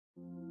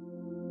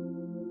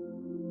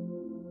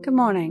Good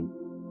morning.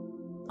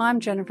 I'm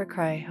Jennifer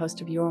Cray,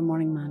 host of Your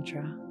Morning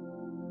Mantra.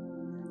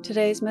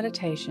 Today's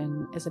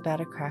meditation is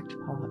about a cracked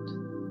pot.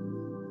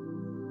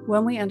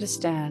 When we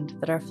understand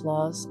that our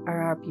flaws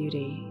are our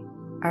beauty,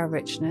 our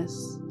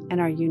richness, and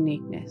our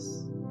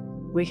uniqueness,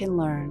 we can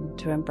learn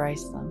to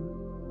embrace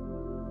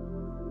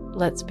them.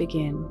 Let's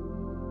begin.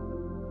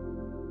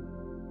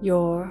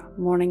 Your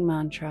morning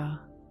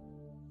mantra: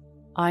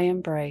 I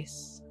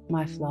embrace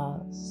my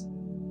flaws.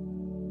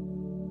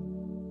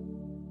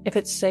 If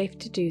it's safe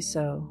to do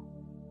so,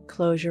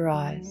 close your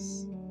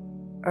eyes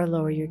or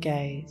lower your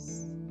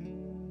gaze.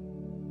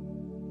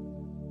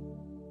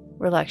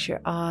 Relax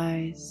your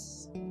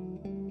eyes,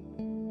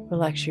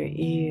 relax your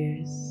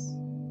ears,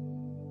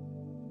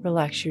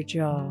 relax your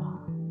jaw.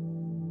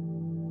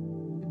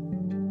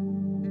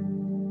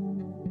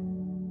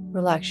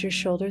 Relax your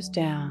shoulders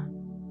down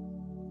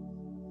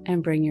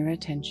and bring your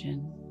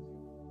attention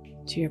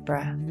to your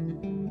breath.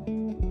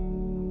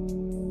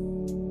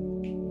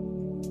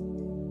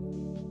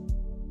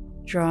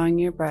 Drawing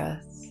your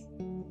breath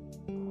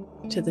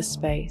to the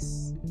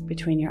space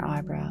between your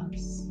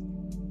eyebrows.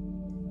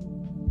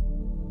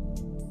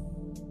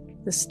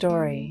 The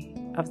story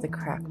of the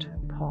cracked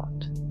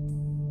pot.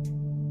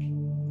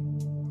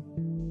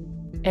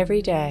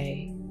 Every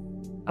day,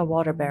 a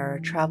water bearer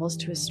travels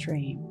to a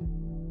stream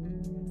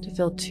to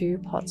fill 2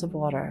 pots of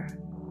water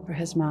for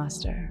his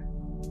master.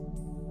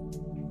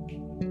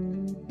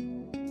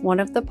 One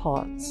of the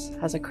pots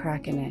has a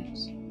crack in it,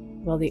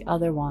 while the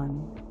other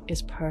one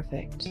is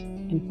perfect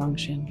in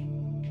function.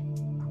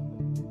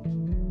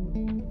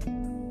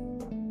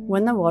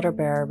 When the water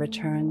bearer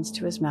returns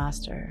to his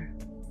master,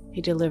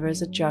 he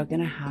delivers a jug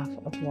and a half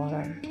of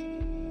water.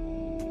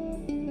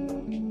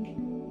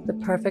 The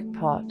perfect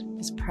pot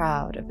is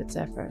proud of its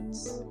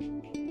efforts,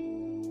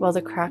 while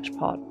the cracked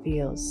pot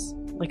feels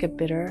like a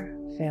bitter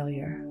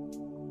failure.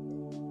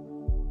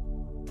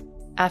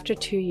 After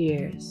 2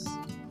 years,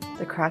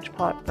 the cracked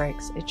pot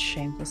breaks its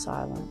shameful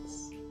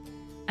silence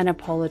and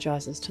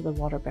apologizes to the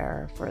water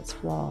bearer for its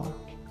flaw,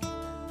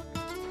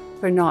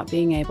 for not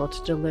being able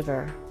to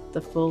deliver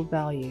the full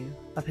value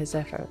of his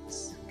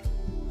efforts.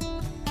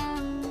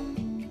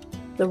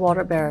 The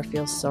water bearer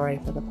feels sorry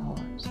for the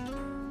pot,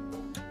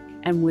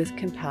 and with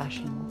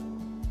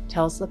compassion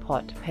tells the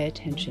pot to pay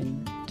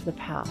attention to the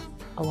path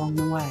along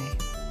the way.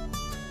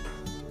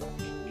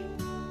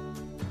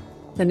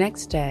 The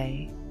next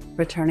day,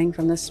 returning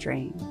from the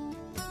stream,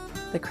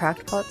 the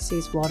cracked pot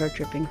sees water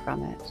dripping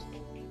from it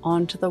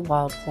onto the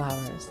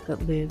wildflowers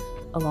that live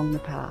along the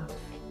path.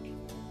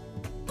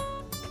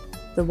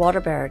 The water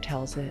bearer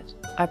tells it,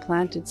 I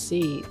planted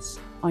seeds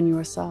on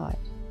your side,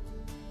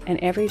 and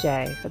every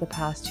day for the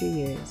past 2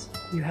 years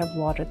you have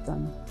watered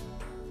them.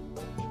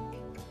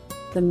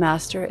 The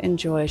master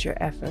enjoys your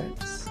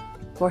efforts,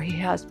 for he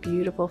has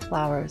beautiful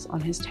flowers on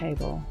his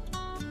table,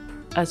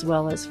 as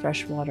well as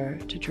fresh water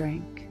to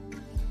drink.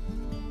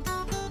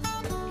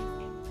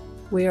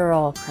 We are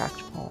all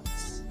cracked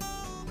pots,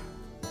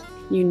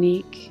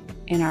 unique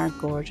in our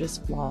gorgeous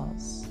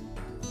flaws.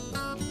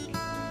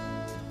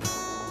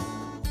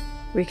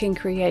 We can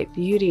create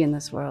beauty in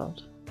this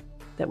world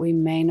that we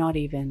may not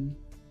even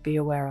be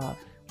aware of.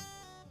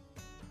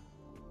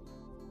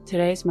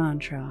 Today's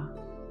mantra: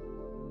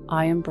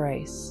 I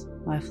embrace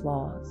my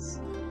flaws.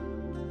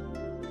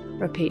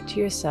 Repeat to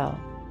yourself,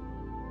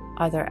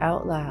 either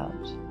out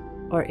loud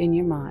or in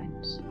your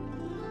mind,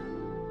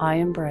 I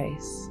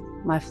embrace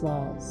my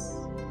flaws.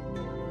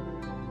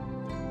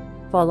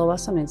 Follow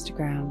us on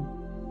Instagram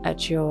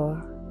at Your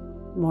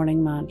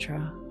Morning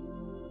Mantra.